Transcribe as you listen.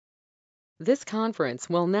This conference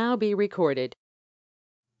will now be recorded.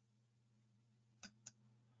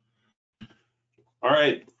 All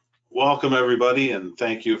right, welcome everybody, and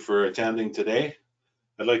thank you for attending today.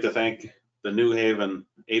 I'd like to thank the New Haven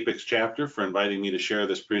APICS chapter for inviting me to share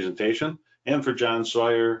this presentation, and for John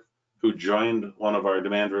Sawyer, who joined one of our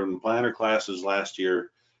demand-driven planner classes last year,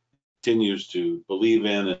 continues to believe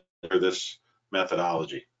in and share this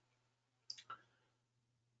methodology.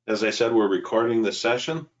 As I said, we're recording this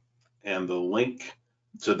session, and the link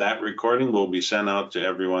to that recording will be sent out to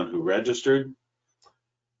everyone who registered.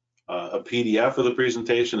 A PDF of the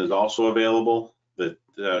presentation is also available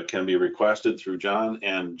that can be requested through John,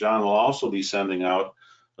 and John will also be sending out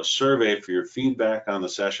a survey for your feedback on the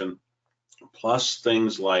session, plus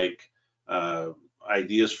things like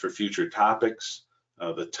ideas for future topics,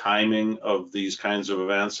 the timing of these kinds of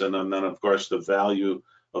events, and then of course the value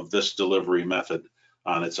of this delivery method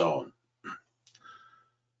on its own.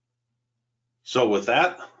 So with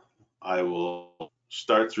that, I will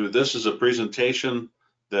start through. This is a presentation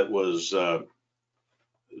that was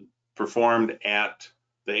performed at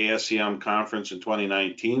the ASCM conference in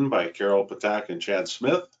 2019 by Carol Patak and Chad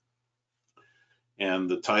Smith. And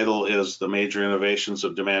the title is The Major Innovations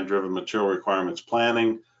of Demand-Driven Material Requirements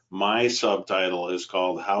Planning. My subtitle is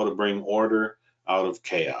called How to Bring Order Out of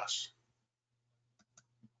Chaos.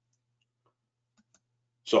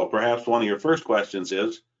 So perhaps one of your first questions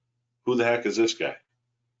is, who the heck is this guy?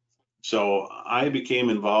 So I became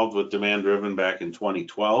involved with demand-driven back in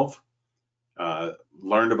 2012.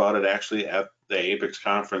 Learned about it actually at the APICS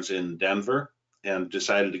conference in Denver, and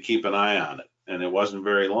decided to keep an eye on it. And it wasn't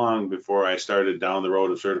very long before I started down the road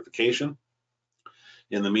of certification.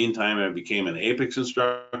 In the meantime, I became an APICS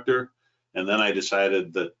instructor, and then I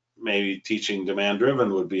decided that maybe teaching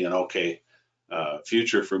demand-driven would be an okay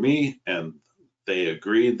future for me, and they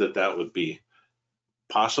agreed that that would be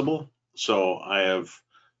possible. So I have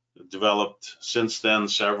developed since then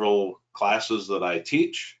several classes that I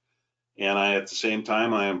teach, and at the same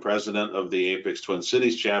time, I am president of the APICS Twin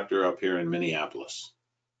Cities chapter up here in Minneapolis.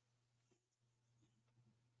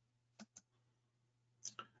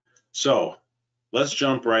 So let's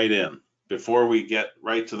jump right in. Before we get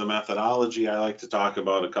right to the methodology, I like to talk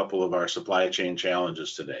about a couple of our supply chain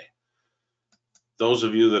challenges today. Those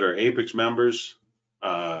of you that are APICS members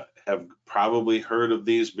have probably heard of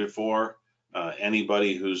these before.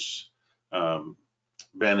 Anybody who's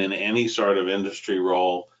been in any sort of industry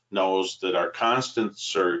role knows that our constant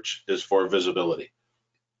search is for visibility.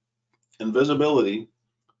 And visibility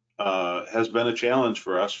has been a challenge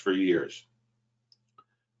for us for years.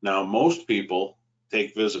 Now, most people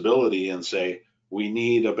take visibility and say, we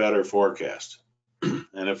need a better forecast.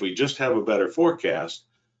 And if we just have a better forecast,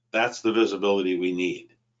 that's the visibility we need.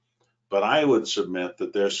 But I would submit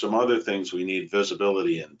that there's some other things we need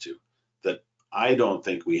visibility into that I don't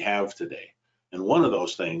think we have today. And one of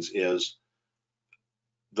those things is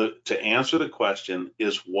to answer the question,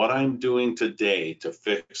 is what I'm doing today to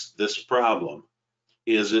fix this problem,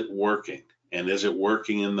 is it working? And is it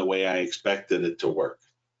working in the way I expected it to work?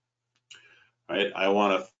 Right? I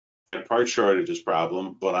want to fix a part shortages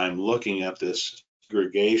problem, but I'm looking at this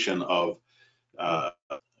segregation of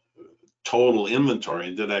total inventory.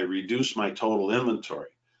 And did I reduce my total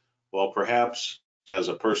inventory? Well, perhaps as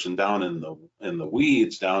a person down in the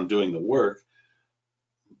weeds, down doing the work,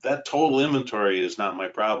 that total inventory is not my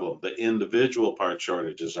problem. The individual part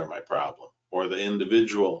shortages are my problem, or the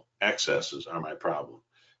individual excesses are my problem.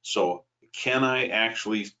 So can I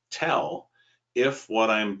actually tell if what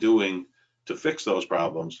I'm doing to fix those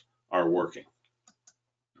problems are working?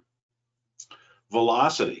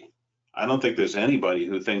 Velocity. I don't think there's anybody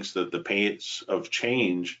who thinks that the pace of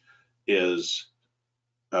change is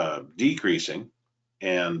decreasing,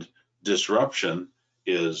 and disruption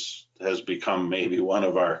has become maybe one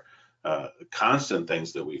of our constant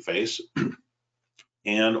things that we face.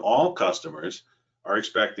 And all customers are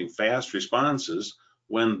expecting fast responses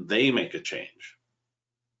when they make a change.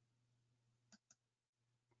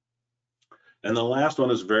 And the last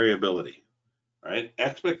one is variability, right?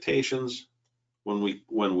 Expectations, when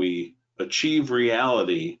we achieve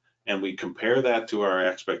reality and we compare that to our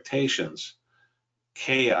expectations,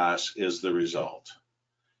 chaos is the result.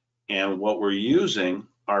 And what we're using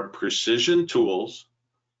are precision tools,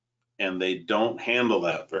 and they don't handle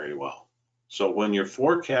that very well. So when your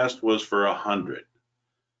forecast was for 100,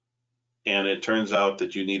 and it turns out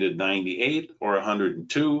that you needed 98 or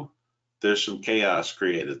 102, there's some chaos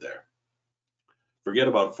created there. Forget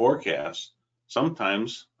about forecasts.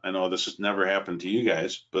 Sometimes, I know this has never happened to you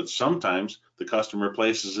guys, but sometimes the customer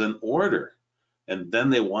places an order and then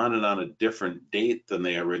they want it on a different date than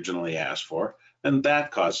they originally asked for. And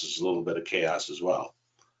that causes a little bit of chaos as well.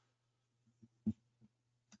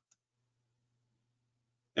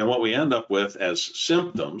 And what we end up with as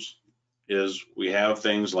symptoms is we have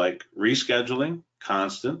things like rescheduling,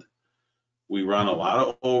 constant. We run a lot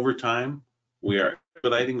of overtime. We are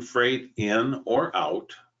expediting freight in or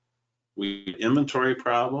out. We have inventory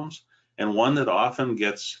problems. And one that often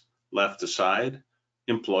gets left aside,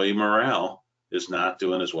 employee morale is not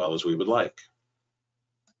doing as well as we would like.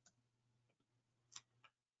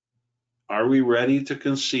 Are we ready to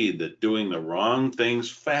concede that doing the wrong things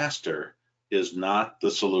faster is not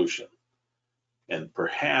the solution? And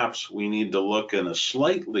perhaps we need to look in a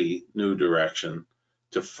slightly new direction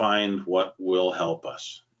to find what will help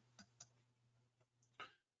us.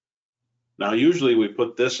 Now, usually we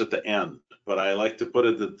put this at the end, but I like to put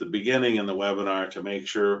it at the beginning in the webinar to make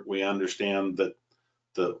sure we understand that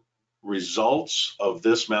the results of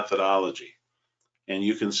this methodology. And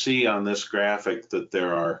you can see on this graphic that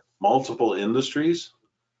there are multiple industries,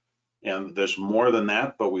 and there's more than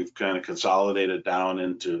that, but we've kind of consolidated down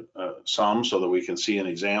into some so that we can see an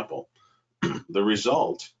example. The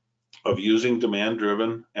result of using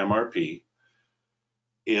demand-driven MRP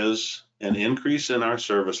is an increase in our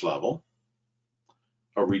service level,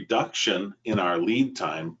 a reduction in our lead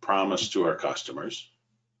time promised to our customers,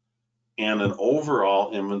 and an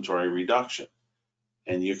overall inventory reduction.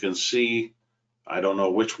 And you can see, I don't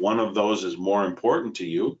know which one of those is more important to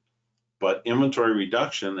you, but inventory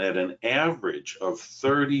reduction at an average of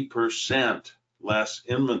 30% less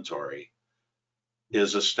inventory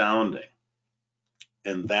is astounding.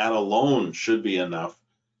 And that alone should be enough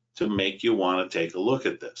to make you want to take a look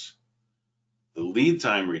at this. The lead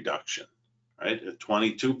time reduction, right, at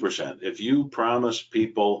 22%. If you promise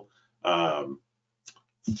people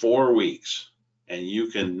 4 weeks and you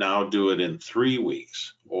can now do it in 3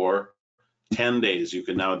 weeks, or 10 days, you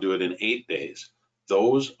can now do it in 8 days.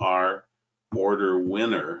 Those are order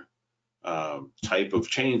winner type of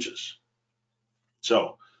changes.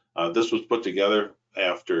 So this was put together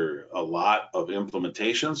after a lot of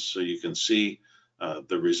implementations, so you can see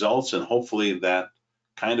the results, and hopefully that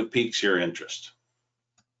kind of piques your interest.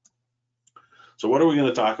 So what are we going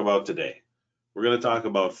to talk about today? We're going to talk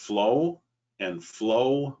about flow, and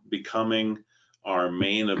flow becoming our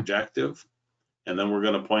main objective. And then we're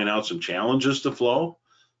going to point out some challenges to flow,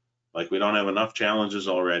 like we don't have enough challenges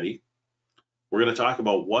already. We're going to talk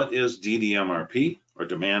about what is DDMRP, or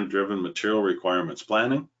Demand-Driven Material Requirements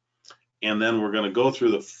Planning. And then we're going to go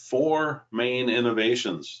through the 4 main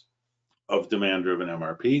innovations of demand-driven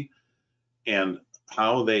MRP and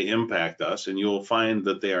how they impact us. And you'll find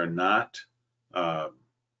that they are not a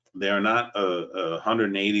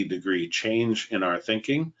 180-degree change in our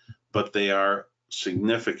thinking, but they are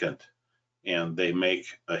significant and they make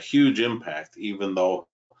a huge impact, even though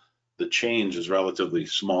the change is relatively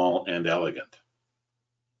small and elegant.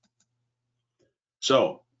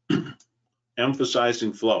 So,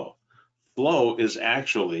 emphasizing flow. Flow is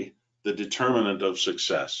actually the determinant of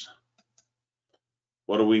success.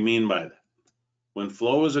 What do we mean by that? When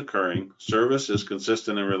flow is occurring, service is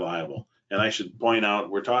consistent and reliable. And I should point out,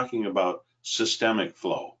 we're talking about systemic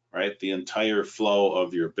flow, right? The entire flow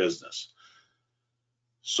of your business.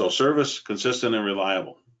 So service consistent and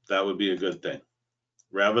reliable, that would be a good thing.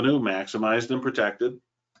 Revenue maximized and protected.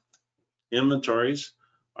 Inventories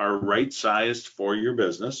are right-sized for your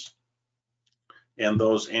business. And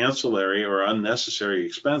those ancillary or unnecessary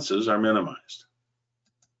expenses are minimized.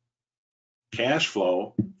 Cash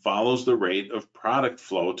flow follows the rate of product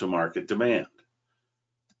flow to market demand.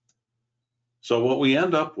 So what we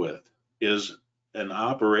end up with is an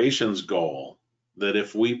operations goal that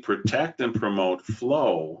if we protect and promote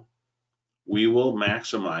flow, we will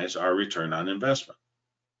maximize our return on investment.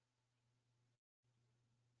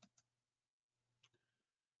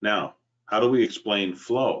 Now, how do we explain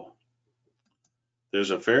flow?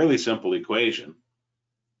 There's a fairly simple equation,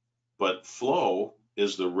 but flow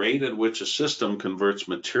is the rate at which a system converts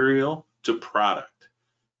material to product,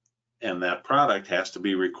 and that product has to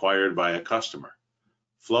be required by a customer.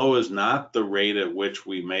 Flow is not the rate at which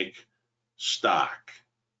we make stock.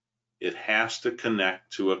 It has to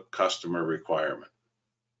connect to a customer requirement.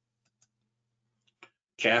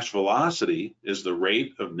 Cash velocity is the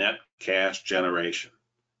rate of net cash generation.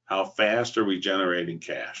 How fast are we generating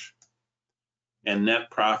cash? And net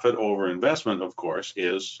profit over investment, of course,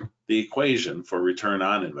 is the equation for return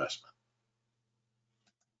on investment.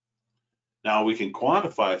 Now we can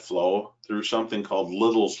quantify flow through something called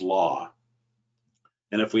Little's Law.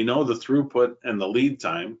 And if we know the throughput and the lead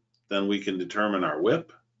time, then we can determine our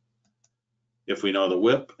WIP. If we know the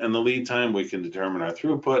WIP and the lead time, we can determine our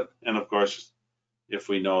throughput. And of course, If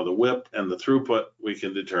we know the WIP and the throughput, we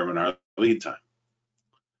can determine our lead time.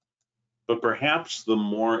 But perhaps the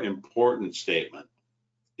more important statement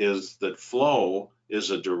is that flow is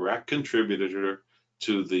a direct contributor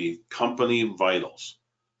to the company vitals.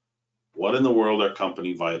 What in the world are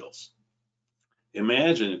company vitals?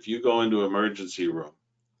 Imagine if you go into emergency room,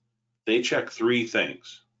 they check three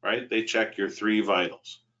things, right? They check your three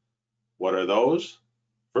vitals. What are those?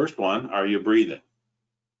 First one, are you breathing?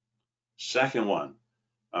 Second one,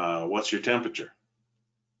 what's your temperature?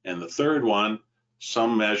 And the third one,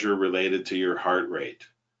 some measure related to your heart rate,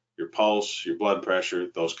 your pulse, your blood pressure,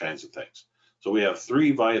 those kinds of things. So we have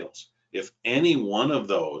three vitals. If any one of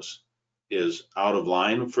those is out of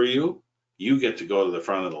line for you, you get to go to the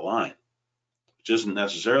front of the line, which isn't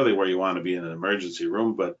necessarily where you want to be in an emergency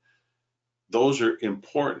room, but those are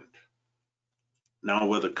important. Now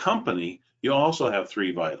with a company, you also have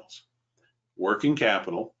three vitals: working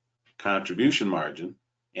capital, contribution margin,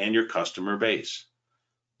 and your customer base.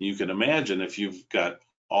 You can imagine if you've got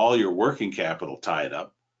all your working capital tied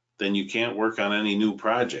up, then you can't work on any new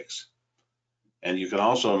projects. And you can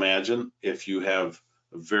also imagine if you have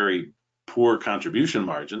very poor contribution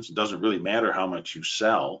margins, it doesn't really matter how much you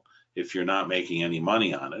sell if you're not making any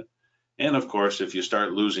money on it. And of course, if you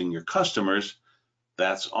start losing your customers,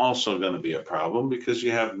 that's also going to be a problem because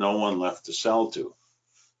you have no one left to sell to.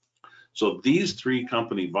 So these three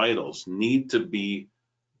company vitals need to be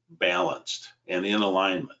balanced and in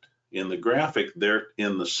alignment. In the graphic, they're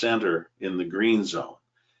in the center in the green zone.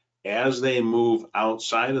 As they move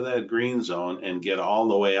outside of that green zone and get all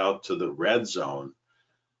the way out to the red zone,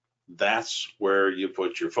 that's where you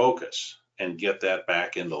put your focus and get that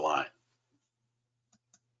back into line.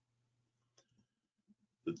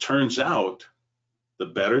 It turns out the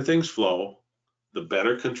better things flow, the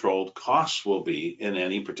better controlled costs will be in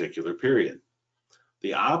any particular period.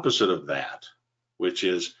 The opposite of that, which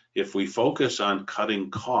is if we focus on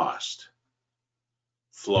cutting cost,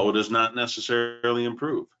 flow does not necessarily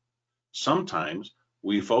improve. Sometimes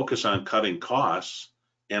we focus on cutting costs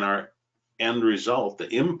and our end result, the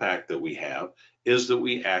impact that we have, is that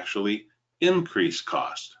we actually increase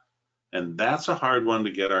cost. And that's a hard one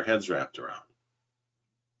to get our heads wrapped around.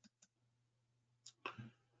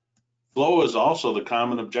 Flow is also the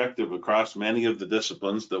common objective across many of the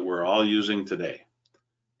disciplines that we're all using today.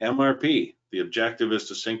 MRP, the objective is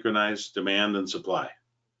to synchronize demand and supply.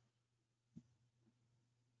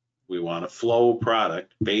 We want a flow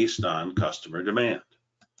product based on customer demand.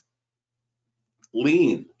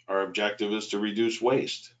 Lean, our objective is to reduce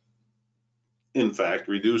waste. In fact,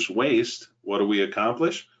 reduce waste, what do we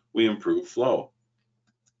accomplish? We improve flow.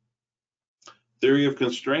 Theory of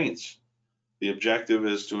constraints, the objective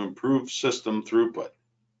is to improve system throughput.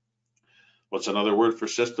 What's another word for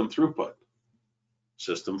system throughput?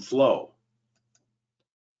 System flow.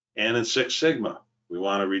 And in Six Sigma, we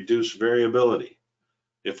want to reduce variability.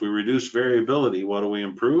 If we reduce variability, what do we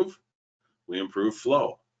improve? We improve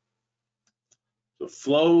flow. So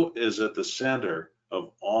flow is at the center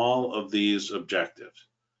of all of these objectives.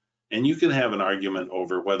 And you can have an argument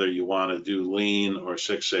over whether you want to do Lean or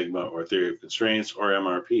Six Sigma or Theory of Constraints or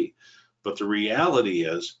MRP. But the reality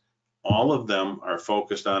is all of them are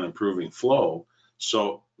focused on improving flow.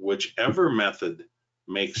 So whichever method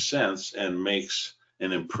makes sense and makes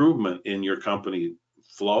an improvement in your company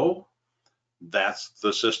flow, that's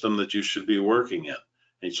the system that you should be working in.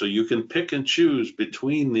 And so you can pick and choose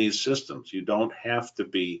between these systems. You don't have to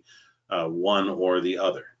be one or the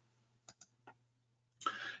other.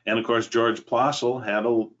 And of course, George Plossel had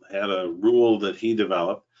a rule that he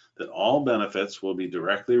developed that all benefits will be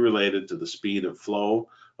directly related to the speed of flow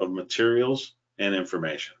of materials and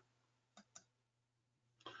information.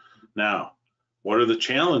 Now, what are the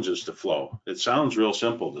challenges to flow? It sounds real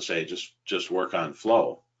simple to say just work on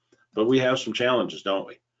flow, but we have some challenges, don't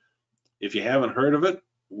we? If you haven't heard of it,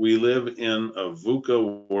 we live in a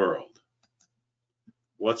VUCA world.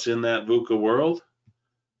 What's in that VUCA world?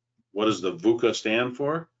 What does the VUCA stand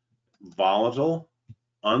for? Volatile,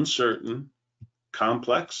 uncertain,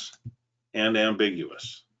 complex, and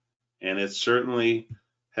ambiguous. And it certainly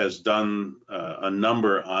has done a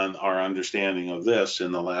number on our understanding of this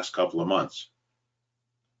in the last couple of months.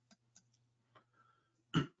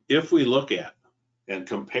 If we look at and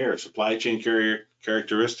compare supply chain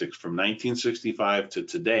characteristics from 1965 to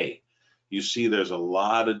today, you see there's a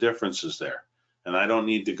lot of differences there. And I don't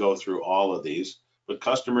need to go through all of these, but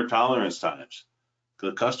customer tolerance times.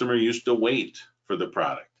 The customer used to wait for the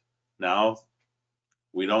product. Now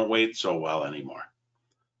we don't wait so well anymore.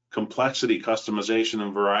 Complexity, customization,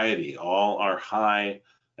 and variety all are high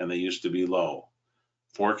and they used to be low.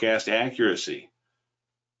 Forecast accuracy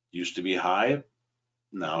used to be high,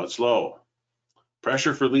 Now it's low.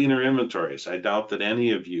 Pressure for leaner inventories. I doubt that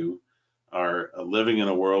any of you are living in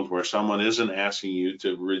a world where someone isn't asking you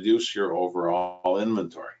to reduce your overall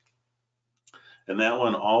inventory. And that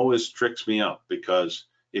one always tricks me up, because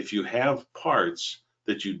if you have parts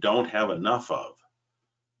that you don't have enough of,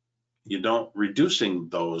 reducing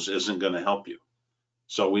those isn't going to help you.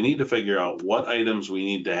 So we need to figure out what items we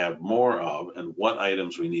need to have more of and what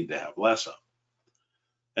items we need to have less of.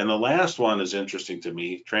 And the last one is interesting to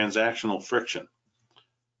me, transactional friction.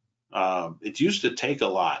 It used to take a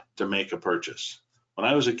lot to make a purchase. When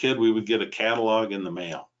I was a kid, we would get a catalog in the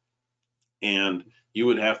mail, and you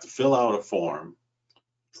would have to fill out a form,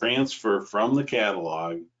 transfer from the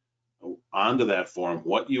catalog onto that form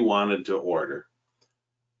what you wanted to order,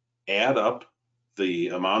 add up the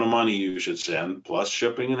amount of money you should send plus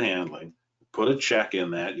shipping and handling, put a check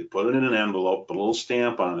in that, you put it in an envelope, put a little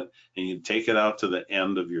stamp on it, and you take it out to the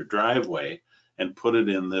end of your driveway and put it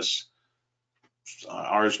in this,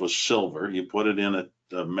 ours was silver, you put it in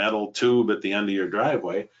a metal tube at the end of your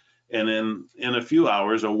driveway, and in a few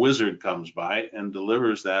hours a wizard comes by and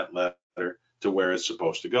delivers that letter to where it's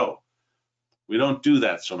supposed to go. We don't do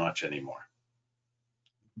that so much anymore.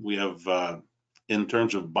 We have, in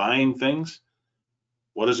terms of buying things,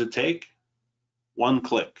 what does it take? One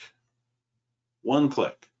click. One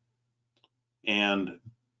click. And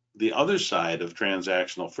the other side of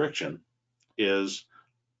transactional friction is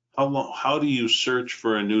how do you search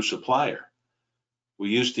for a new supplier? We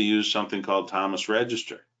used to use something called Thomas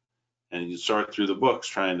Register, and you sort through the books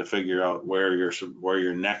trying to figure out where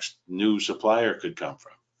your next new supplier could come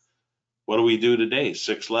from. What do we do today?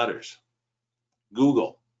 6 letters.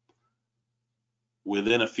 Google.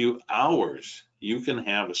 Within a few hours, you can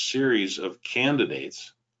have a series of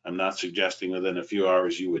candidates. I'm not suggesting within a few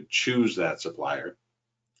hours you would choose that supplier,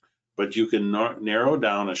 but you can narrow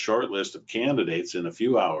down a short list of candidates in a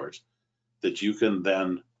few hours that you can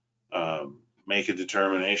then make a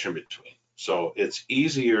determination between. So it's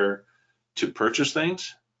easier to purchase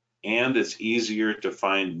things, and it's easier to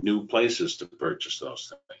find new places to purchase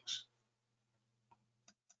those things.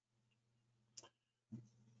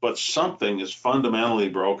 But something is fundamentally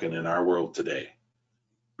broken in our world today.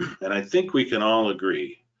 And I think we can all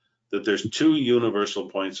agree that there's 2 universal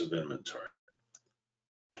points of inventory.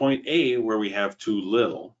 Point A, where we have too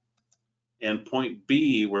little, and point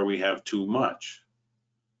B, where we have too much.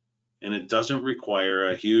 And it doesn't require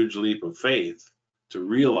a huge leap of faith to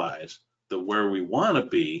realize that where we want to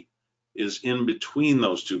be is in between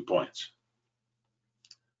those 2 points.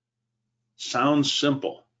 Sounds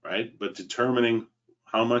simple, right? But determining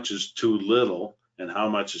how much is too little and how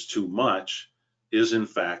much is too much is in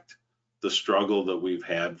fact the struggle that we've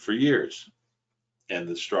had for years, and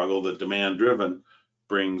the struggle that demand driven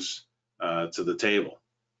brings to the table.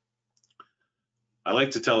 I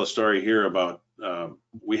like to tell a story here about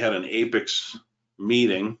we had an APICS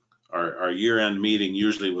meeting. Our year-end meeting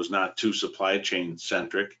usually was not too supply chain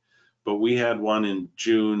centric, but we had one in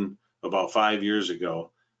June about 5 years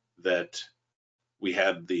ago that we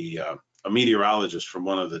had a meteorologist from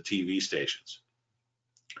one of the TV stations.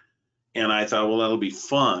 And I thought, well, that'll be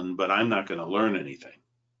fun, but I'm not going to learn anything.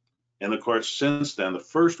 And of course, since then, the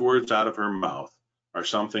first words out of her mouth are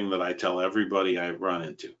something that I tell everybody I run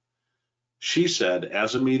into. She said,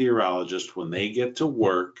 as a meteorologist, when they get to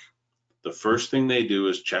work, the first thing they do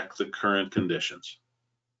is check the current conditions.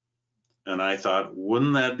 And I thought,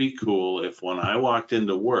 wouldn't that be cool if when I walked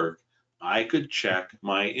into work, I could check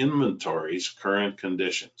my inventory's current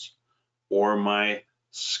conditions, or my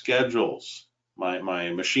schedules,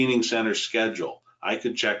 my machining center schedule. I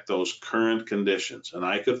could check those current conditions, and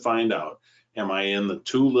I could find out, am I in the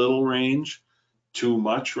too little range, too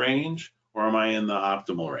much range, or am I in the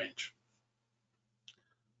optimal range?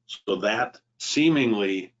 So that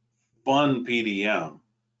seemingly fun PDM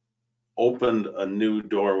opened a new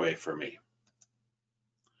doorway for me.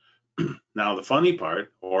 Now, the funny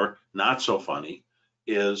part, or not so funny,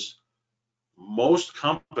 is most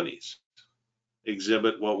companies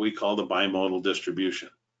exhibit what we call the bimodal distribution.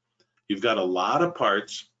 You've got a lot of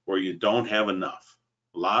parts where you don't have enough,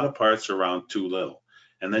 a lot of parts around too little,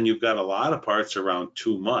 and then you've got a lot of parts around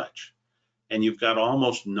too much, and you've got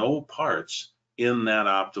almost no parts in that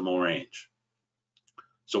optimal range.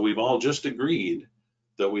 So we've all just agreed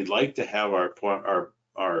that we'd like to have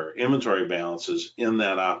our inventory balances in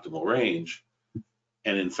that optimal range.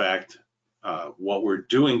 And in fact, what we're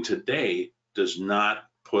doing today does not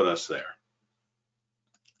put us there.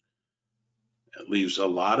 It leaves a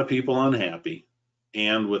lot of people unhappy.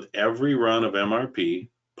 And with every run of MRP,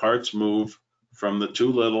 parts move from the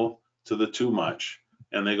too little to the too much,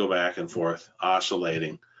 and they go back and forth,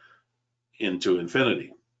 oscillating into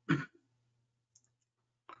infinity.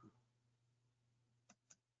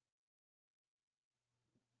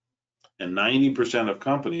 And 90% of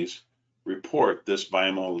companies report this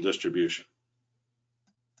bimodal distribution.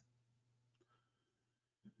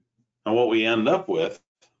 And what we end up with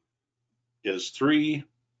is three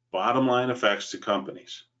bottom line effects to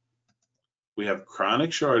companies. We have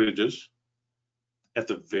chronic shortages at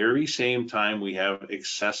the very same time we have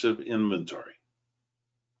excessive inventory.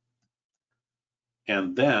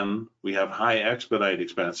 And then we have high expedite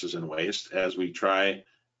expenses and waste as we try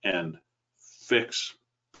and fix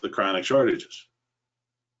the chronic shortages.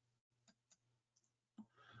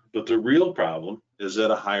 But the real problem is at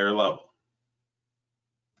a higher level.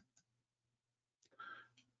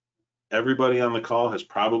 Everybody on the call has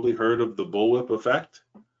probably heard of the bullwhip effect,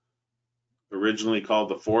 originally called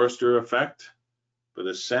the Forrester effect, but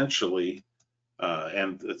essentially,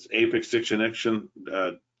 and it's APICS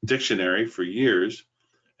dictionary for years,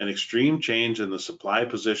 an extreme change in the supply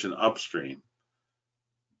position upstream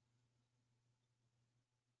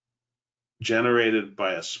generated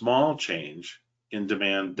by a small change in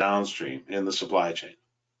demand downstream in the supply chain,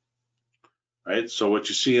 right? So what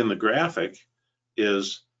you see in the graphic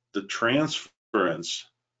is the transference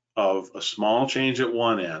of a small change at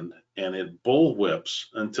one end, and it bullwhips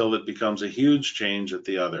until it becomes a huge change at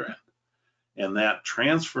the other end. And that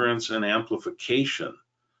transference and amplification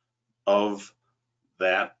of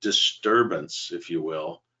that disturbance, if you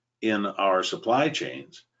will, in our supply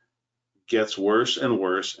chains gets worse and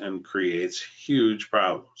worse and creates huge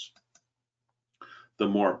problems. The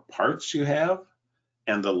more parts you have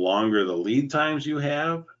and the longer the lead times you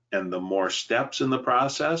have and the more steps in the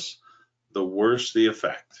process, the worse the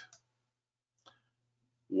effect.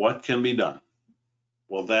 What can be done?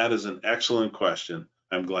 Well, that is an excellent question.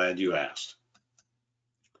 I'm glad you asked.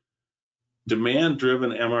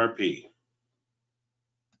 Demand-driven MRP.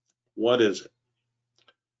 What is it?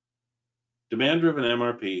 Demand-driven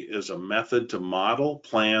MRP is a method to model,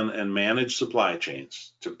 plan, and manage supply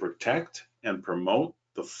chains to protect and promote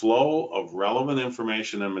the flow of relevant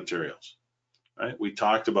information and materials. Right? We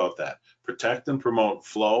talked about that. Protect and promote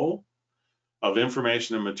flow of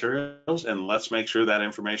information and materials, and let's make sure that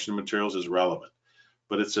information and materials is relevant.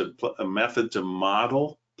 But it's a method to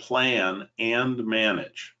model, plan, and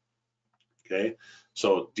manage. Okay,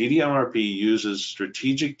 so DDMRP uses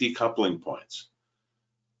strategic decoupling points,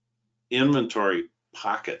 inventory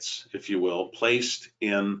pockets, if you will, placed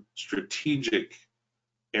in strategic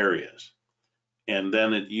areas. And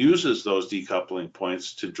then it uses those decoupling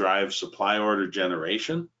points to drive supply order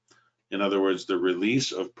generation. In other words, the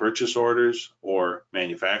release of purchase orders or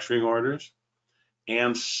manufacturing orders,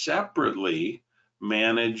 and separately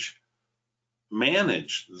manage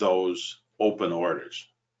those open orders,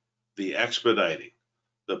 the expediting,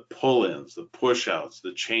 the pull-ins, the push-outs,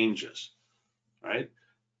 the changes, right?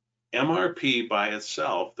 MRP by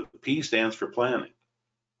itself, the P stands for planning.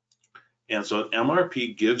 And so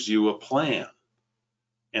MRP gives you a plan,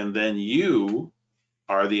 and then you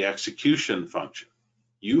are the execution function.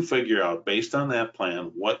 You figure out based on that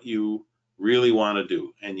plan what you really want to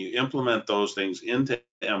do, and you implement those things into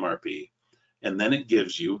MRP, and then it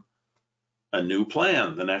gives you a new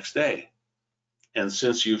plan the next day. And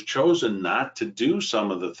since you've chosen not to do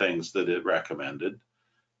some of the things that it recommended,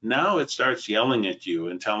 now it starts yelling at you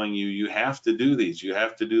and telling you, you have to do these, you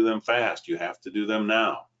have to do them fast, you have to do them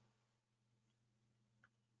now.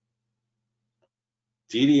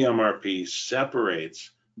 DDMRP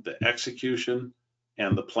separates the execution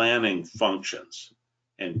and the planning functions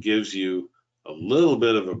and gives you a little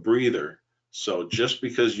bit of a breather. So just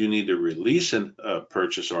because you need to release a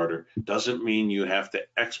purchase order doesn't mean you have to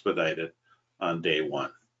expedite it on day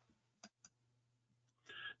one.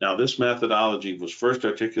 Now, this methodology was first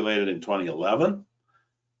articulated in 2011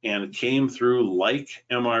 and came through, like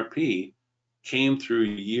MRP, came through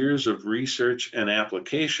years of research and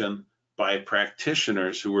application by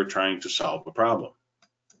practitioners who were trying to solve a problem.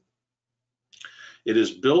 It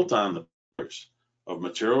is built on the pillars of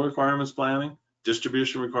material requirements planning,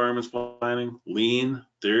 distribution requirements planning, lean,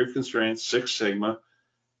 theory of constraints, Six Sigma,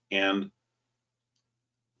 and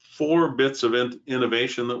 4 bits of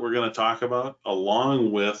innovation that we're going to talk about,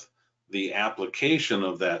 along with the application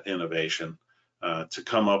of that innovation to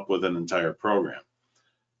come up with an entire program.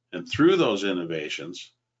 And through those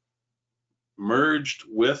innovations, merged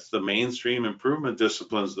with the mainstream improvement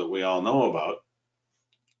disciplines that we all know about,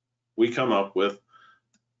 we come up with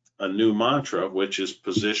a new mantra, which is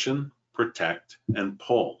position, protect, and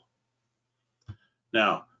pull.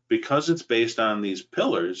 Now, because it's based on these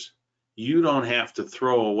pillars, you don't have to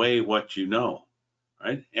throw away what you know,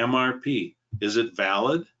 right? MRP, is it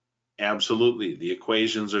valid? Absolutely, the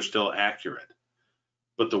equations are still accurate,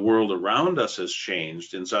 but the world around us has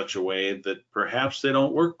changed in such a way that perhaps they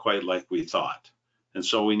don't work quite like we thought. And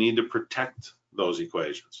so we need to protect those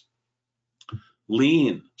equations.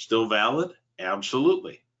 Lean, still valid?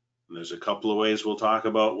 Absolutely. And there's a couple of ways we'll talk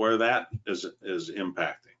about where that is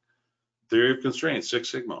impacting. Theory of constraints, Six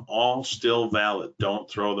Sigma, all still valid. Don't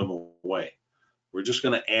throw them away. We're just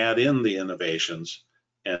going to add in the innovations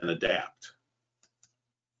and adapt.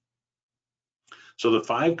 So the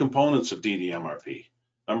 5 components of DDMRP.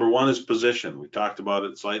 Number 1 is position. We talked about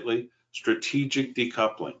it slightly. Strategic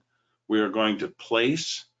decoupling. We are going to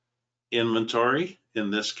place inventory,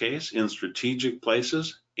 in this case, in strategic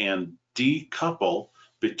places and decouple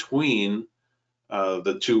between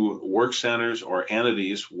the 2 work centers or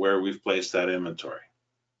entities where we've placed that inventory.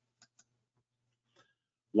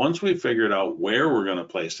 Once we've figured out where we're going to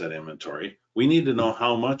place that inventory, we need to know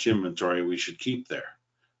how much inventory we should keep there,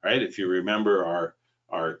 right? If you remember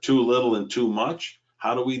our too little and too much,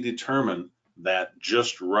 how do we determine that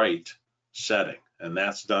just right setting? And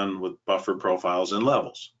that's done with buffer profiles and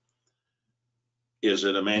levels. Is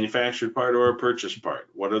it a manufactured part or a purchased part?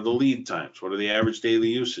 What are the lead times? What are the average daily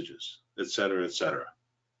usages, et cetera, et cetera?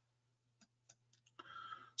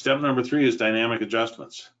 Step number 3 is dynamic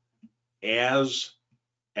adjustments. As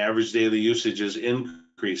average daily usage is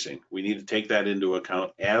increasing, we need to take that into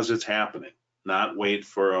account as it's happening, not wait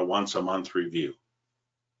for a once a month review.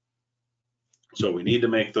 So we need to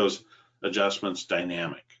make those adjustments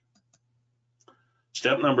dynamic.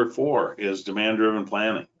 Step number 4 is demand-driven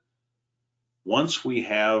planning. Once we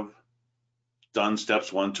have done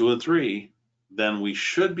steps 1, 2, and 3, then we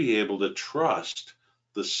should be able to trust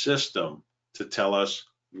the system to tell us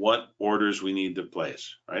what orders we need to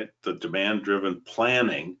place, right? The demand-driven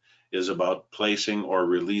planning is about placing or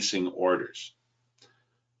releasing orders.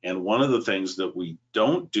 And one of the things that we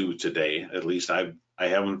don't do today, at least I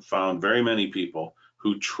haven't found very many people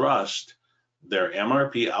who trust their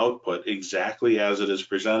MRP output exactly as it is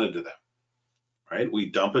presented to them, right? We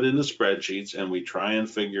dump it into spreadsheets and we try and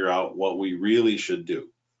figure out what we really should do.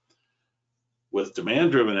 With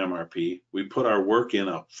demand-driven MRP, we put our work in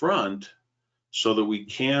up front so that we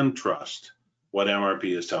can trust what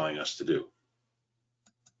MRP is telling us to do.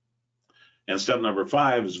 And step number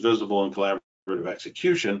 5 is visible and collaborative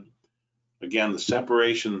execution. Again, the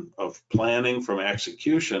separation of planning from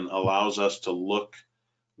execution allows us to look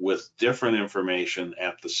with different information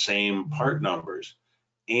at the same part numbers.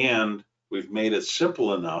 And we've made it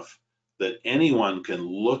simple enough that anyone can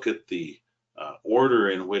look at the order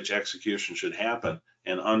in which execution should happen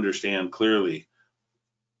and understand clearly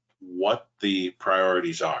what the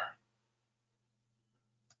priorities are.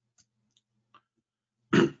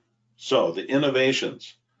 So the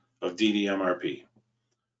innovations of DDMRP.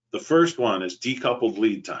 The first one is decoupled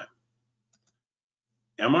lead time.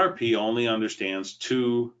 MRP only understands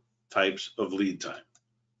 2 types of lead time.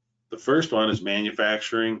 The first one is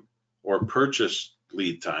manufacturing or purchase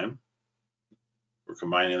lead time. We're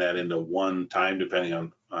combining that into one time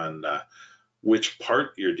depending on which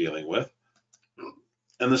part you're dealing with.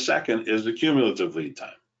 And the second is the cumulative lead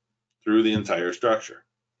time through the entire structure.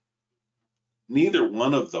 Neither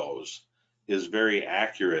one of those is very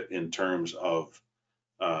accurate in terms of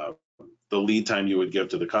the lead time you would give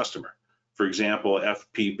to the customer. For example,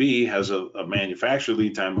 FPB has a manufacturer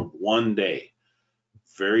lead time of 1 day.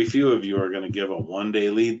 Very few of you are going to give a 1-day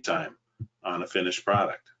lead time on a finished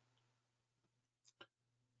product.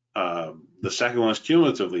 The second one is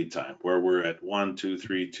cumulative lead time, where we're at 1, 2,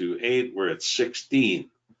 3, 2, 8. We're at 16.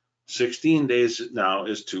 16 days now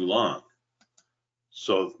is too long.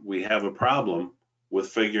 So we have a problem with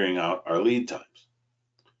figuring out our lead times.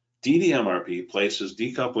 DDMRP places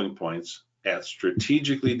decoupling points at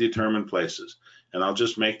strategically determined places. And I'll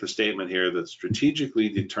just make the statement here that strategically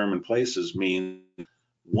determined places mean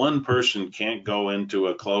one person can't go into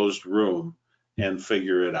a closed room and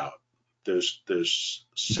figure it out. There's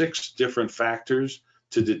 6 different factors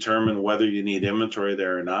to determine whether you need inventory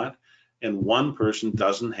there or not, and one person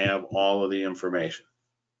doesn't have all of the information.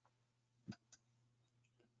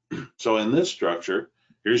 So in this structure,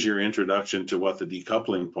 here's your introduction to what the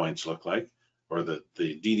decoupling points look like, or the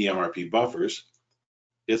DDMRP buffers.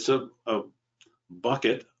 It's a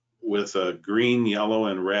bucket with a green, yellow,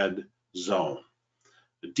 and red zone.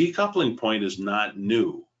 The decoupling point is not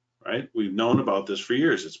new, right? We've known about this for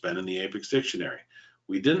years. It's been in the APICS dictionary.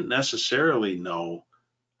 We didn't necessarily know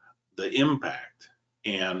the impact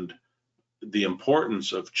and the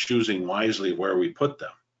importance of choosing wisely where we put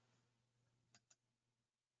them.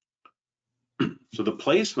 So the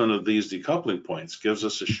placement of these decoupling points gives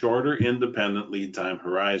us a shorter independent lead time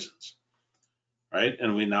horizons. right?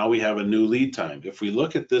 And now we have a new lead time. If we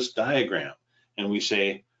look at this diagram and we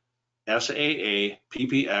say SAA,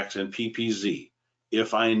 PPX, and PPZ,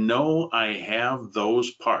 if I know I have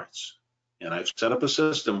those parts, and I've set up a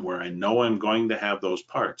system where I know I'm going to have those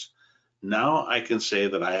parts, now I can say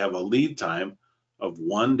that I have a lead time of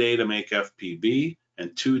 1 day to make FPB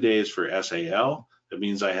and 2 days for SAL. That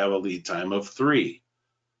means I have a lead time of 3.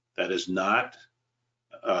 That is not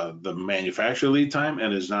the manufacturer lead time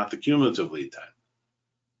and is not the cumulative lead time.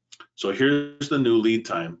 So here's the new lead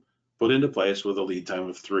time put into place with a lead time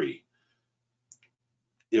of 3.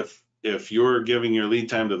 If you're giving your lead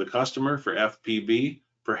time to the customer for FPB,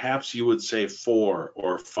 perhaps you would say 4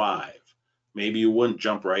 or 5. Maybe you wouldn't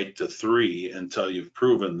jump right to 3 until you've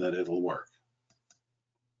proven that it'll work.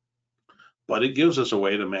 But it gives us a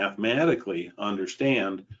way to mathematically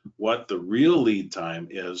understand what the real lead time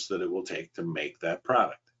is that it will take to make that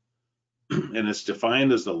product. And it's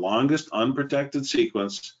defined as the longest unprotected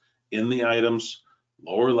sequence in the item's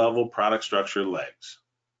lower level product structure legs.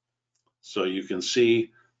 So you can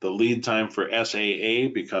see the lead time for SAA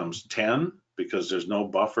becomes 10 because there's no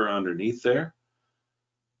buffer underneath there.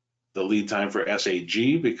 The lead time for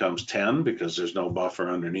SAG becomes 10 because there's no buffer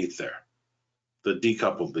underneath there, the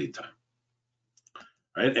decoupled lead time,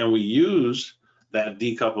 right? And we use that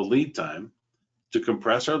decoupled lead time to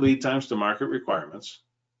compress our lead times to market requirements.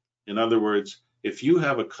 In other words, if you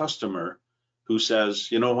have a customer who says,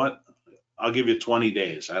 you know what, I'll give you 20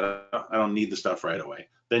 days. I don't need the stuff right away.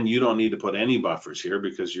 Then you don't need to put any buffers here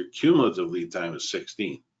because your cumulative lead time is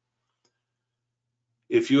 16.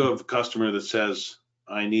 If you have a customer that says,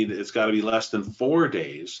 it's got to be less than 4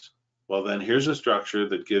 days, well, then here's a structure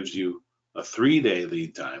that gives you a 3-day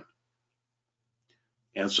lead time.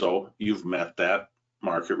 And so you've met that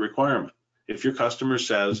market requirement. If your customer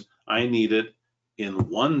says, I need it in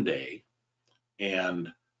 1 day,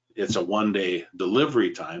 and it's a 1-day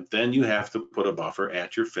delivery time, then you have to put a buffer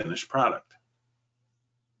at your finished product.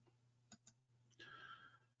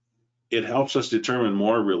 It helps us determine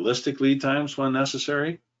more realistic lead times when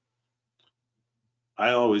necessary.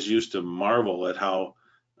 I always used to marvel at how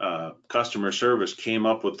customer service came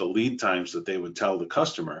up with the lead times that they would tell the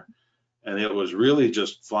customer. And it was really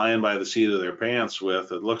just flying by the seat of their pants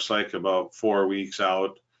with, it looks like about 4 weeks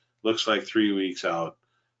out, looks like 3 weeks out.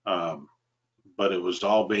 But it was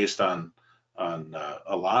all based on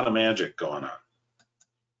a lot of magic going on.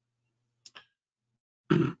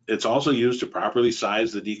 It's also used to properly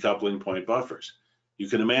size the decoupling point buffers. You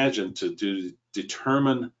can imagine to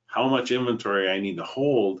determine how much inventory I need to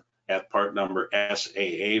hold at part number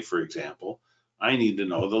SAA, for example, I need to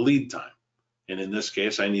know the lead time. And in this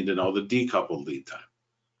case, I need to know the decoupled lead time.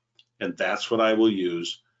 And that's what I will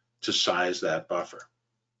use to size that buffer.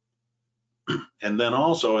 And then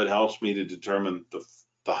also it helps me to determine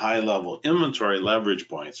the high level inventory leverage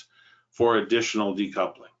points for additional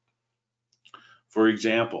decoupling. For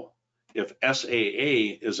example, if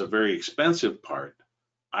SAA is a very expensive part,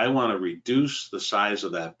 I want to reduce the size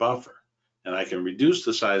of that buffer. And I can reduce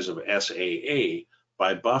the size of SAA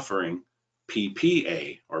by buffering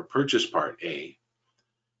PPA, or purchase part A,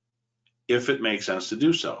 if it makes sense to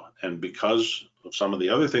do so. And because of some of the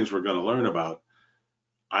other things we're going to learn about,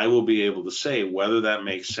 I will be able to say whether that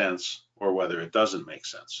makes sense or whether it doesn't make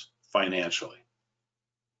sense financially.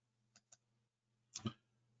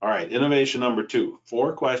 All right, innovation number 2,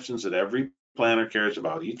 4 questions that every planner cares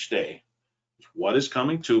about each day. What is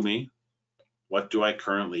coming to me? What do I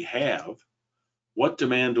currently have? What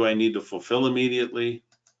demand do I need to fulfill immediately?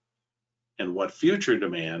 And what future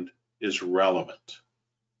demand is relevant?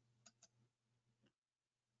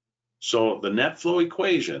 So the net flow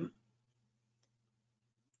equation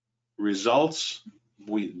results,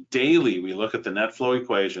 daily we look at the net flow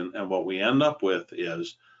equation, and what we end up with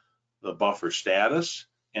is the buffer status,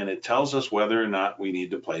 and it tells us whether or not we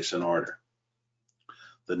need to place an order.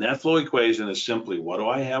 The net flow equation is simply what do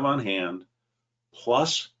I have on hand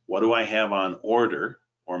plus what do I have on order,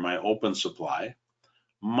 or my open supply,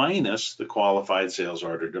 minus the qualified sales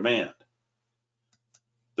order demand.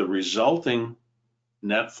 The resulting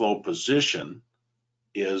net flow position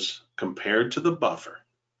is compared to the buffer,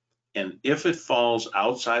 and if it falls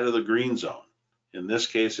outside of the green zone, in this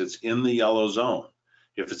case it's in the yellow zone.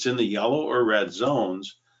 If it's in the yellow or red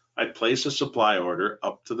zones, I place a supply order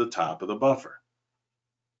up to the top of the buffer.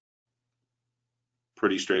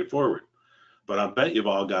 Pretty straightforward. But I bet you've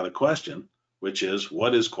all got a question, which is,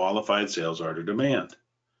 what is qualified sales order demand?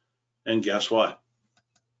 And guess what?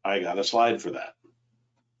 I got a slide for that.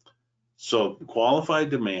 So qualified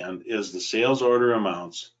demand is the sales order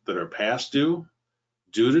amounts that are past due,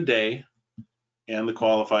 due today, and the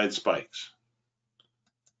qualified spikes.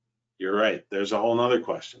 You're right. There's a whole nother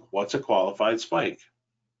question. What's a qualified spike?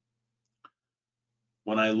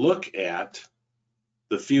 When I look at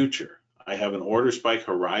the future, I have an order spike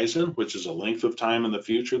horizon, which is a length of time in the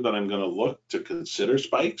future that I'm going to look to consider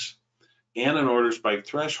spikes, and an order spike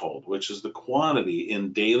threshold, which is the quantity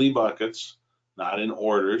in daily buckets, not in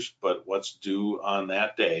orders, but what's due on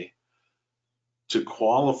that day, to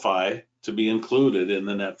qualify to be included in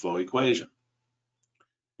the net flow equation.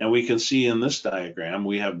 And we can see in this diagram,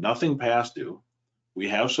 we have nothing past due. We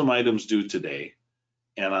have some items due today.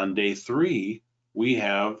 And on day 3, we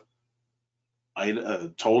have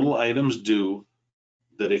total items due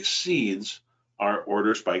that exceeds our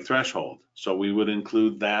order spike threshold. So we would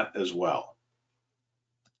include that as well.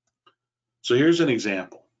 So here's an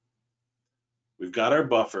example. We've got our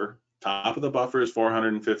buffer. Top of the buffer is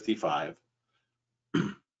 455.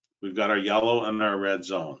 We've got our yellow and our red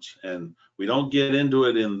zones. And we don't get into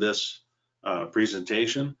it in this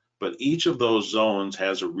presentation, but each of those zones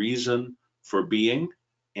has a reason for being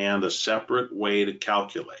and a separate way to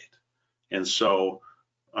calculate. And so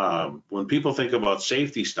when people think about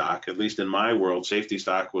safety stock, at least in my world, safety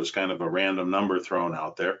stock was kind of a random number thrown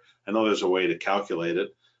out there. I know there's a way to calculate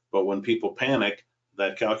it, but when people panic,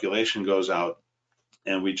 that calculation goes out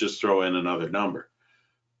and we just throw in another number.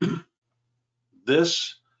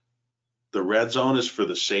 The red zone is for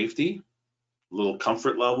the safety, a little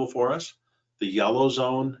comfort level for us. The yellow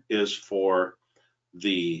zone is for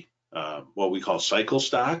the what we call cycle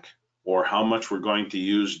stock, or how much we're going to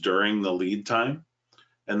use during the lead time.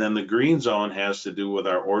 And then the green zone has to do with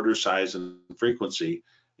our order size and frequency.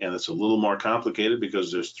 And it's a little more complicated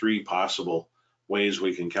because there's 3 possible ways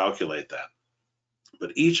we can calculate that.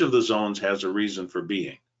 But each of the zones has a reason for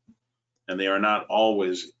being, and they are not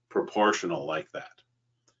always proportional like that.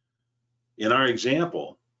 In our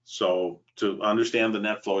example, so to understand the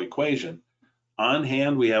net flow equation, on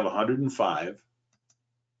hand we have 105,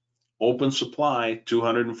 open supply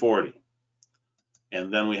 240,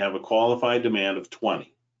 and then we have a qualified demand of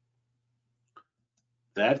 20.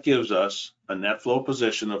 That gives us a net flow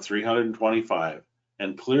position of 325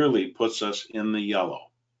 and clearly puts us in the yellow.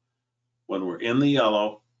 When we're in the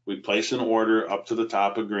yellow, we place an order up to the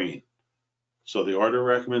top of green. So the order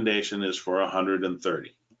recommendation is for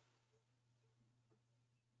 130.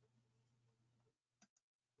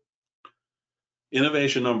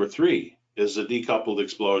 Innovation number 3 is the decoupled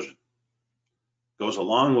explosion. Goes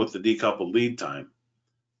along with the decoupled lead time,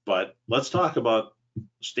 but let's talk about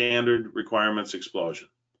standard requirements explosion.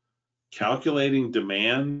 Calculating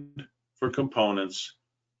demand for components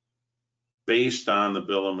based on the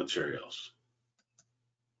bill of materials.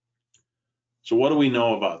 So what do we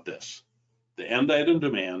know about this? The end item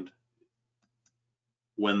demand,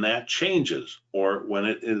 when that changes or when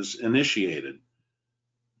it is initiated,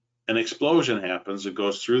 an explosion happens that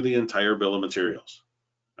goes through the entire bill of materials,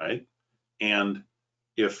 right? And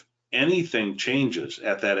if anything changes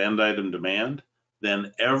at that end item demand,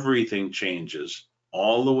 then everything changes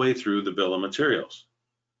all the way through the bill of materials.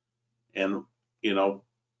 And, you know,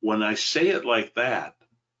 when I say it like that,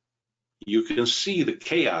 you can see the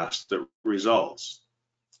chaos that results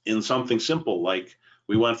in something simple like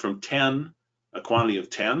we went from 10, a quantity of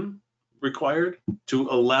 10 required, to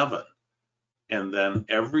 11. And then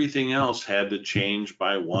everything else had to change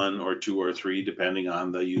by 1 or 2 or 3, depending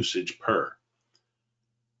on the usage per.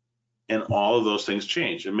 And all of those things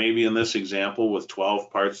change. And maybe in this example with 12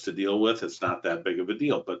 parts to deal with, it's not that big of a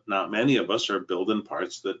deal, but not many of us are building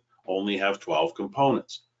parts that only have 12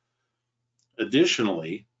 components.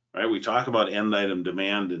 Additionally, right, we talk about end item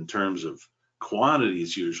demand in terms of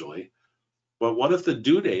quantities usually, but what if the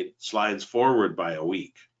due date slides forward by a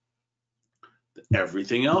week?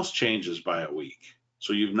 Everything else changes by a week.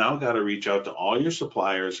 So you've now got to reach out to all your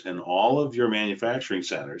suppliers and all of your manufacturing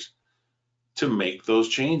centers to make those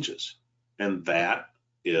changes. And that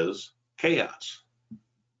is chaos.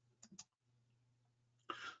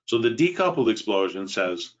 So the decoupled explosion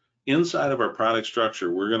says, inside of our product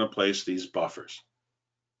structure, we're going to place these buffers.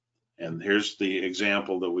 And here's the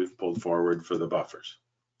example that we've pulled forward for the buffers.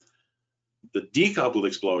 The decoupled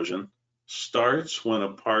explosion starts when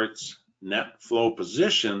a part's net flow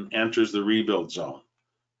position enters the rebuild zone.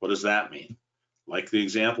 What does that mean? Like the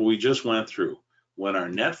example we just went through, when our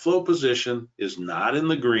net flow position is not in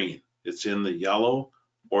the green, it's in the yellow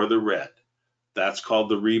or the red. That's called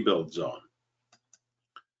the rebuild zone.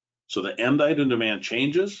 So the end item demand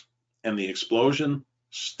changes and the explosion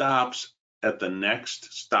stops at the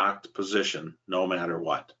next stocked position, no matter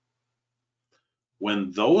what.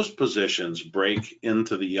 When those positions break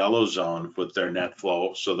into the yellow zone with their net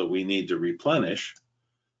flow so that we need to replenish,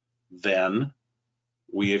 then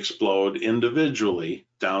we explode individually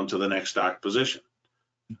down to the next stock position.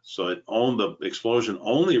 So the explosion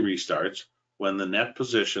only restarts when the net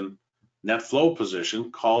flow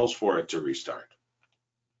position calls for it to restart.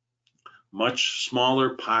 Much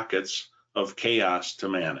smaller pockets of chaos to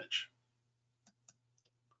manage.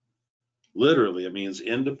 Literally, it means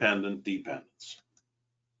independent dependence.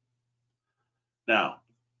 Now,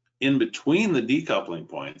 in between the decoupling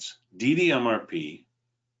points, DD-MRP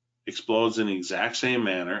explodes in the exact same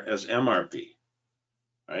manner as MRP.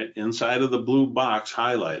 Right? Inside of the blue box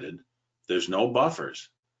highlighted, there's no buffers.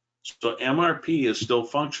 So MRP is still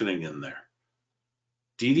functioning in there.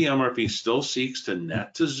 DD-MRP still seeks to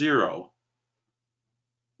net to zero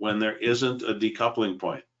when there isn't a decoupling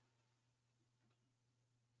point.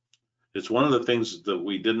 It's one of the things that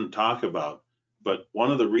we didn't talk about, but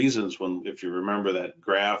one of the reasons if you remember that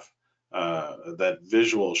graph, that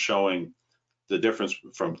visual showing the difference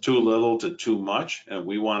from too little to too much, and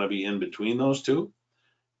we want to be in between those two,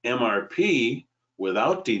 MRP,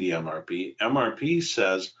 without DD-MRP, MRP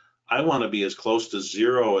says, I want to be as close to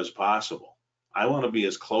zero as possible. I want to be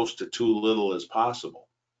as close to too little as possible.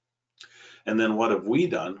 And then what have we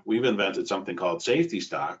done? We've invented something called safety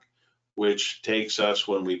stock, which takes us,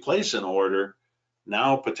 when we place an order,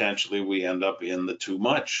 now potentially we end up in the too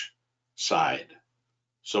much side.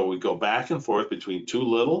 So we go back and forth between too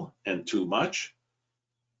little and too much,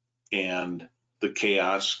 and the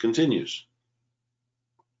chaos continues.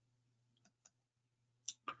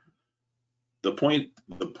 The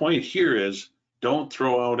point here is, don't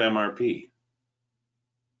throw out MRP.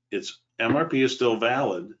 MRP is still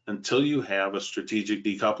valid until you have a strategic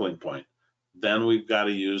decoupling point. Then we've got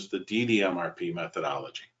to use the DD-MRP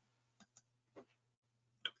methodology.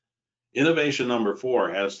 Innovation number 4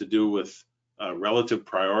 has to do with relative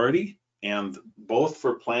priority, and both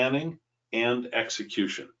for planning and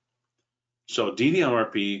execution. So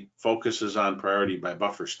DD-MRP focuses on priority by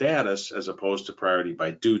buffer status as opposed to priority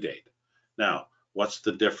by due date. Now, what's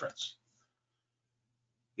the difference?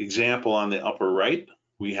 Example on the upper right,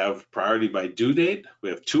 we have priority by due date. We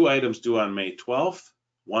have 2 items due on May 12th,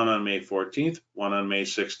 one on May 14th, one on May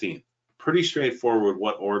 16th. Pretty straightforward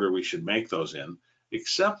what order we should make those in,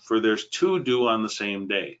 except for there's 2 due on the same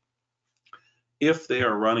day. If they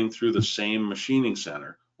are running through the same machining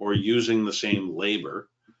center or using the same labor,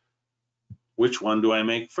 which one do I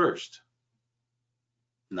make first?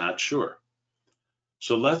 Not sure.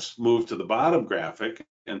 So let's move to the bottom graphic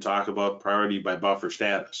and talk about priority by buffer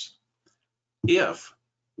status. If,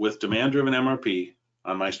 with demand-driven MRP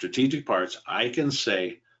on my strategic parts, I can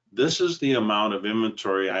say, this is the amount of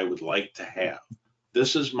inventory I would like to have.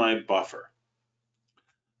 This is my buffer.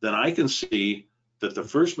 Then I can see that the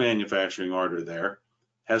first manufacturing order there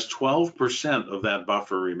has 12% of that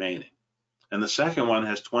buffer remaining, and the second one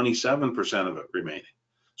has 27% of it remaining.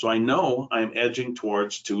 So I know I'm edging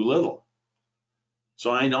towards too little. So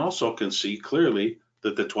I also can see clearly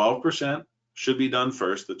that the 12% should be done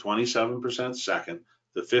first, the 27% second,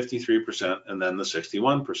 the 53%, and then the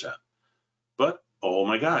 61%. But, oh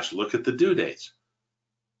my gosh, look at the due dates.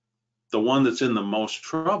 The one that's in the most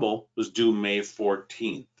trouble was due May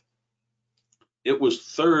 14th. It was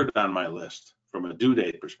 3rd on my list from a due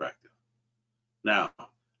date perspective. Now,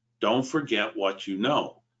 don't forget what you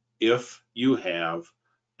know. If you have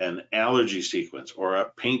an allergy sequence or a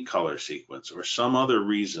paint color sequence or some other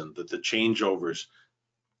reason that the changeovers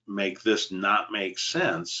make this not make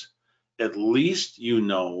sense, at least you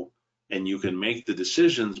know, and you can make the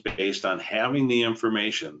decisions based on having the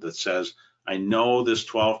information that says, I know this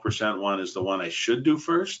 12% one is the one I should do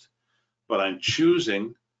first, but I'm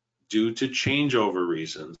choosing, due to changeover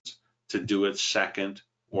reasons, to do it second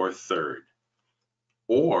or third.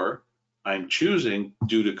 Or I'm choosing,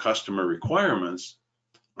 due to customer requirements,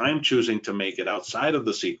 I'm choosing to make it outside of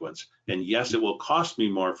the sequence. And yes, it will cost me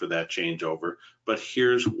more for that changeover, but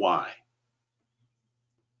here's why.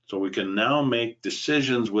 So we can now make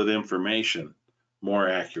decisions with information more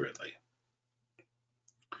accurately.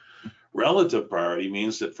 Relative priority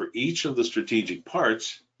means that for each of the strategic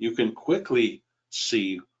parts, you can quickly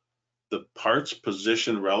see the part's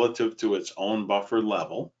position relative to its own buffer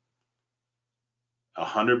level.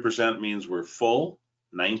 100% means we're full.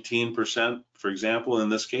 19%, for example, in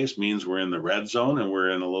this case, means we're in the red zone and we're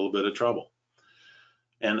in a little bit of trouble.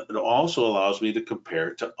 And it also allows me to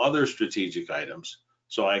compare to other strategic items,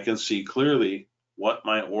 so I can see clearly what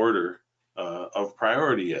my order of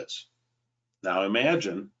priority is. Now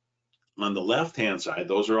imagine on the left-hand side,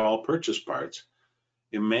 those are all purchase parts.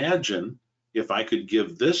 Imagine if I could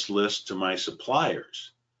give this list to my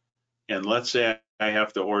suppliers. And let's say I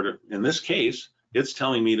have to order, in this case, it's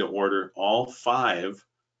telling me to order all 5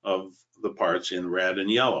 of the parts in red and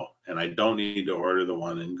yellow, and I don't need to order the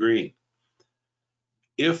one in green.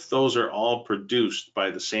 If those are all produced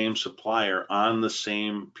by the same supplier on the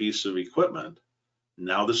same piece of equipment,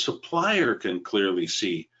 now the supplier can clearly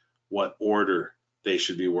see what order they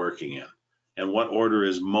should be working in and what order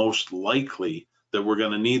is most likely that we're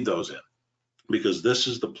going to need those in, because this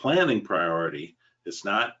is the planning priority. It's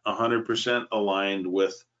not 100% aligned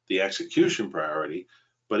with the execution priority,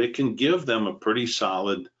 but it can give them a pretty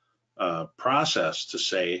solid process to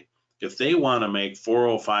say, if they want to make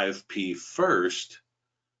 405P first,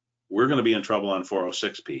 we're going to be in trouble on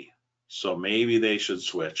 406P. So maybe they should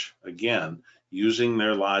switch, again, using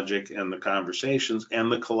their logic and the conversations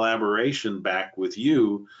and the collaboration back with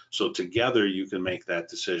you, so together you can make that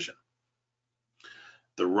decision.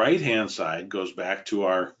 The right-hand side goes back to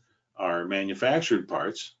our manufactured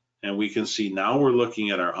parts, and we can see now we're looking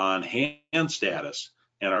at our on-hand status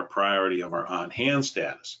and our priority of our on-hand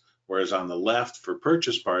status. Whereas on the left for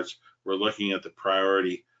purchase parts, we're looking at the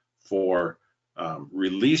priority for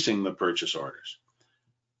releasing the purchase orders.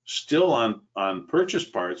 Still on purchase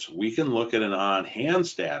parts, we can look at an on-hand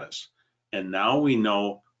status, and now we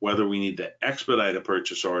know whether we need to expedite a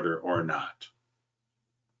purchase order or not.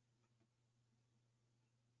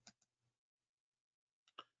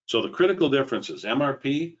 So the critical differences: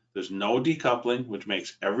 MRP, there's no decoupling, which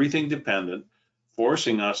makes everything dependent,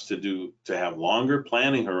 forcing us to have longer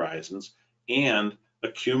planning horizons and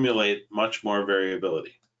accumulate much more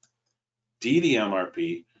variability.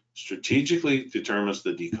 DDMRP strategically determines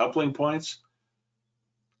the decoupling points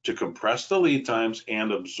to compress the lead times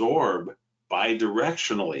and absorb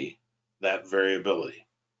bidirectionally that variability.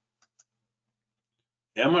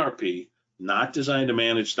 MRP, not designed to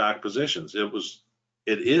manage stock positions.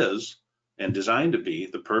 It is and designed to be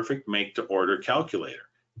the perfect make to order calculator.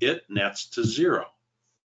 It nets to zero.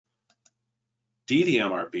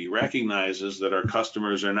 DDMRP recognizes that our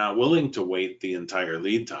customers are not willing to wait the entire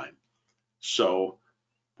lead time. So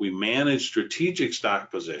we manage strategic stock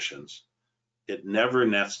positions. It never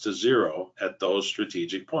nets to zero at those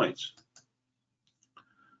strategic points.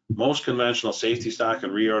 Most conventional safety stock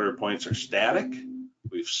and reorder points are static.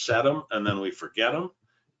 We've set them and then we forget them.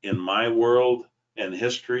 In my world and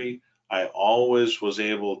history, I always was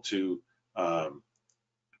able to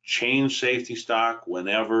change safety stock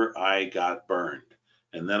whenever I got burned.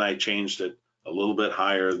 And then I changed it a little bit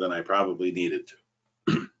higher than I probably needed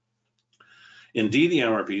to. In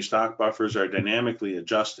DDMRP, stock buffers are dynamically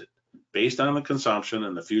adjusted. Based on the consumption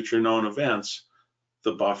and the future known events,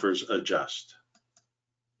 the buffers adjust.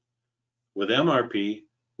 With MRP,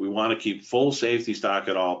 we want to keep full safety stock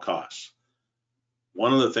at all costs.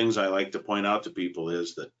 One of the things I like to point out to people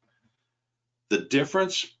is that the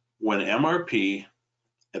difference when MRP,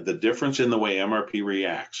 the difference in the way MRP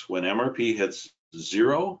reacts, when MRP hits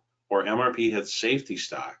zero or MRP hits safety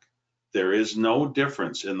stock, there is no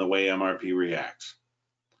difference in the way MRP reacts.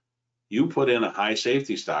 You put in a high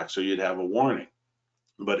safety stock so you'd have a warning,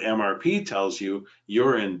 but MRP tells you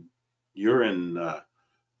you're in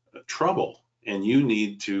trouble and you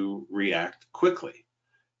need to react quickly.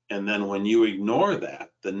 And then when you ignore that,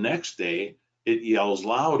 the next day it yells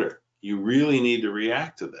louder. You really need to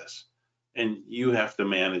react to this, and you have to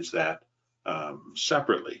manage that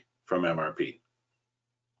separately from MRP.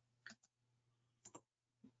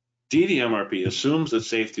 DDMRP assumes that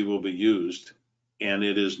safety will be used, and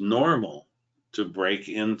it is normal to break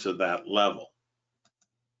into that level.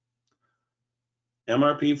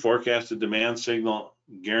 MRP forecasted demand signal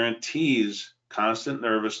guarantees constant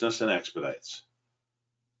nervousness and expedites.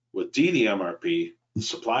 With DDMRP, the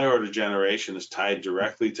supply order generation is tied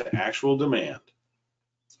directly to actual demand.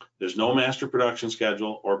 There's no master production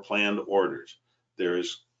schedule or planned orders. There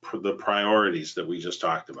is the priorities that we just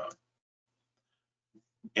talked about.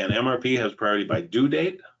 And MRP has priority by due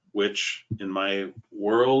date, which in my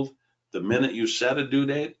world, the minute you set a due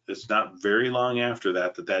date, it's not very long after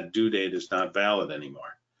that that due date is not valid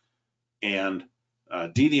anymore. And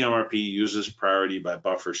DDMRP uses priority by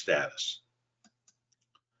buffer status.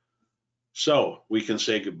 So we can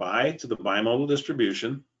say goodbye to the bimodal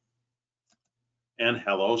distribution and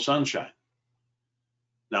hello sunshine.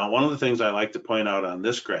 Now, one of the things I like to point out on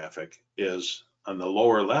this graphic is on the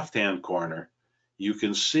lower left-hand corner, you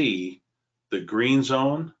can see the green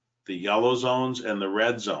zone, the yellow zones, and the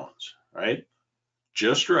red zones, right?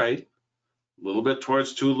 Just right, a little bit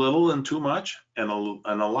towards too little and too much, and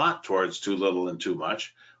a lot towards too little and too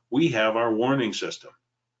much. We have our warning system.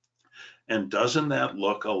 And doesn't that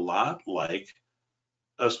look a lot like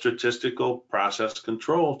a statistical process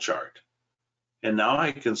control chart? And now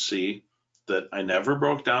I can see that I never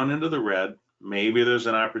broke down into the red, maybe there's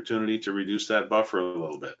an opportunity to reduce that buffer a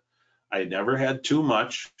little bit. I never had too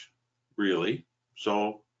much, really,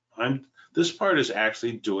 so this part is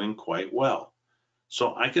actually doing quite well.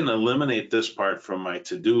 So I can eliminate this part from my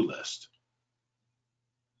to-do list.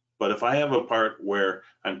 But if I have a part where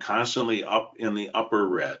I'm constantly up in the upper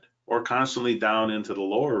red or constantly down into the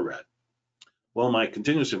lower red, well, my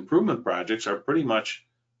continuous improvement projects are pretty much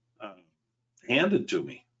handed to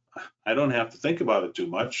me. I don't have to think about it too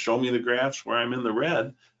much. Show me the graphs where I'm in the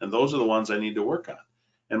red, and those are the ones I need to work on.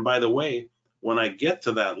 And by the way, when I get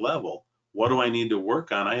to that level, what do I need to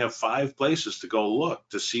work on? I have 5 places to go look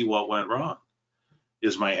to see what went wrong.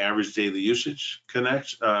 Is my average daily usage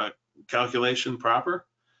calculation proper?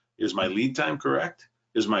 Is my lead time correct?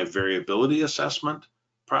 Is my variability assessment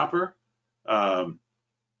proper?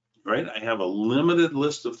 Right? I have a limited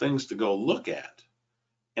list of things to go look at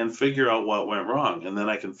and figure out what went wrong, and then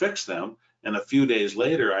I can fix them. And a few days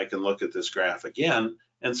later, I can look at this graph again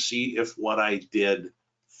and see if what I did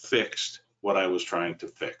fixed what I was trying to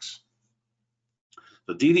fix.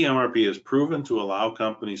 The DDMRP is proven to allow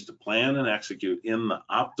companies to plan and execute in the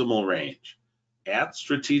optimal range at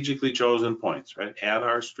strategically chosen points, right? At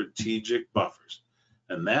our strategic buffers.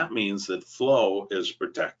 And that means that flow is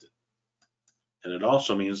protected. And it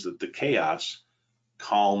also means that the chaos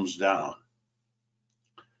calms down.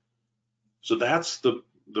 So that's the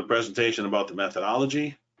presentation about the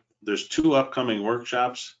methodology. There's 2 upcoming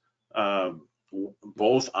workshops,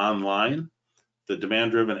 both online. The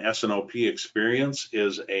demand-driven S&OP experience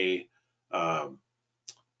is an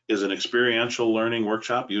experiential learning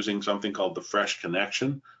workshop using something called the Fresh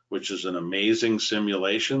Connection, which is an amazing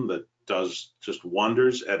simulation that does just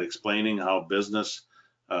wonders at explaining how business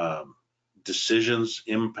decisions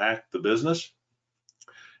impact the business.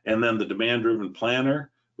 And then the demand-driven planner,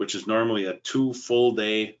 which is normally a 2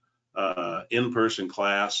 full-day in-person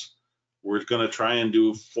class. We're going to try and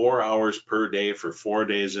do 4 hours per day for 4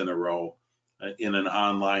 days in a row in an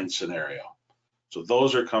online scenario. So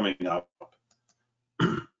those are coming up.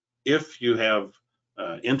 If you have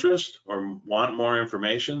interest or want more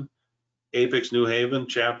information, APICS New Haven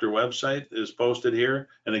chapter website is posted here.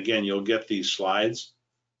 And again, you'll get these slides.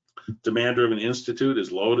 Demand Driven Institute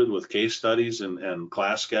is loaded with case studies and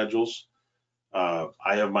class schedules. I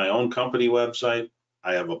have my own company website.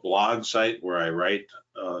 I have a blog site where I write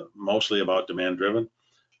mostly about demand driven.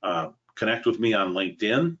 Connect with me on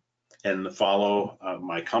LinkedIn and follow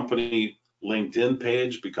my company LinkedIn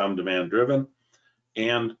page, Become Demand Driven,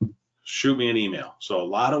 and shoot me an email. So a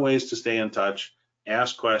lot of ways to stay in touch,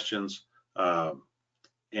 ask questions, and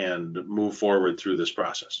move forward through this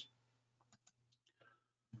process.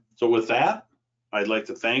 So with that, I'd like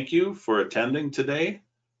to thank you for attending today.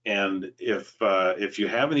 And if you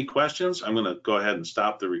have any questions, I'm going to go ahead and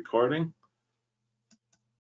stop the recording.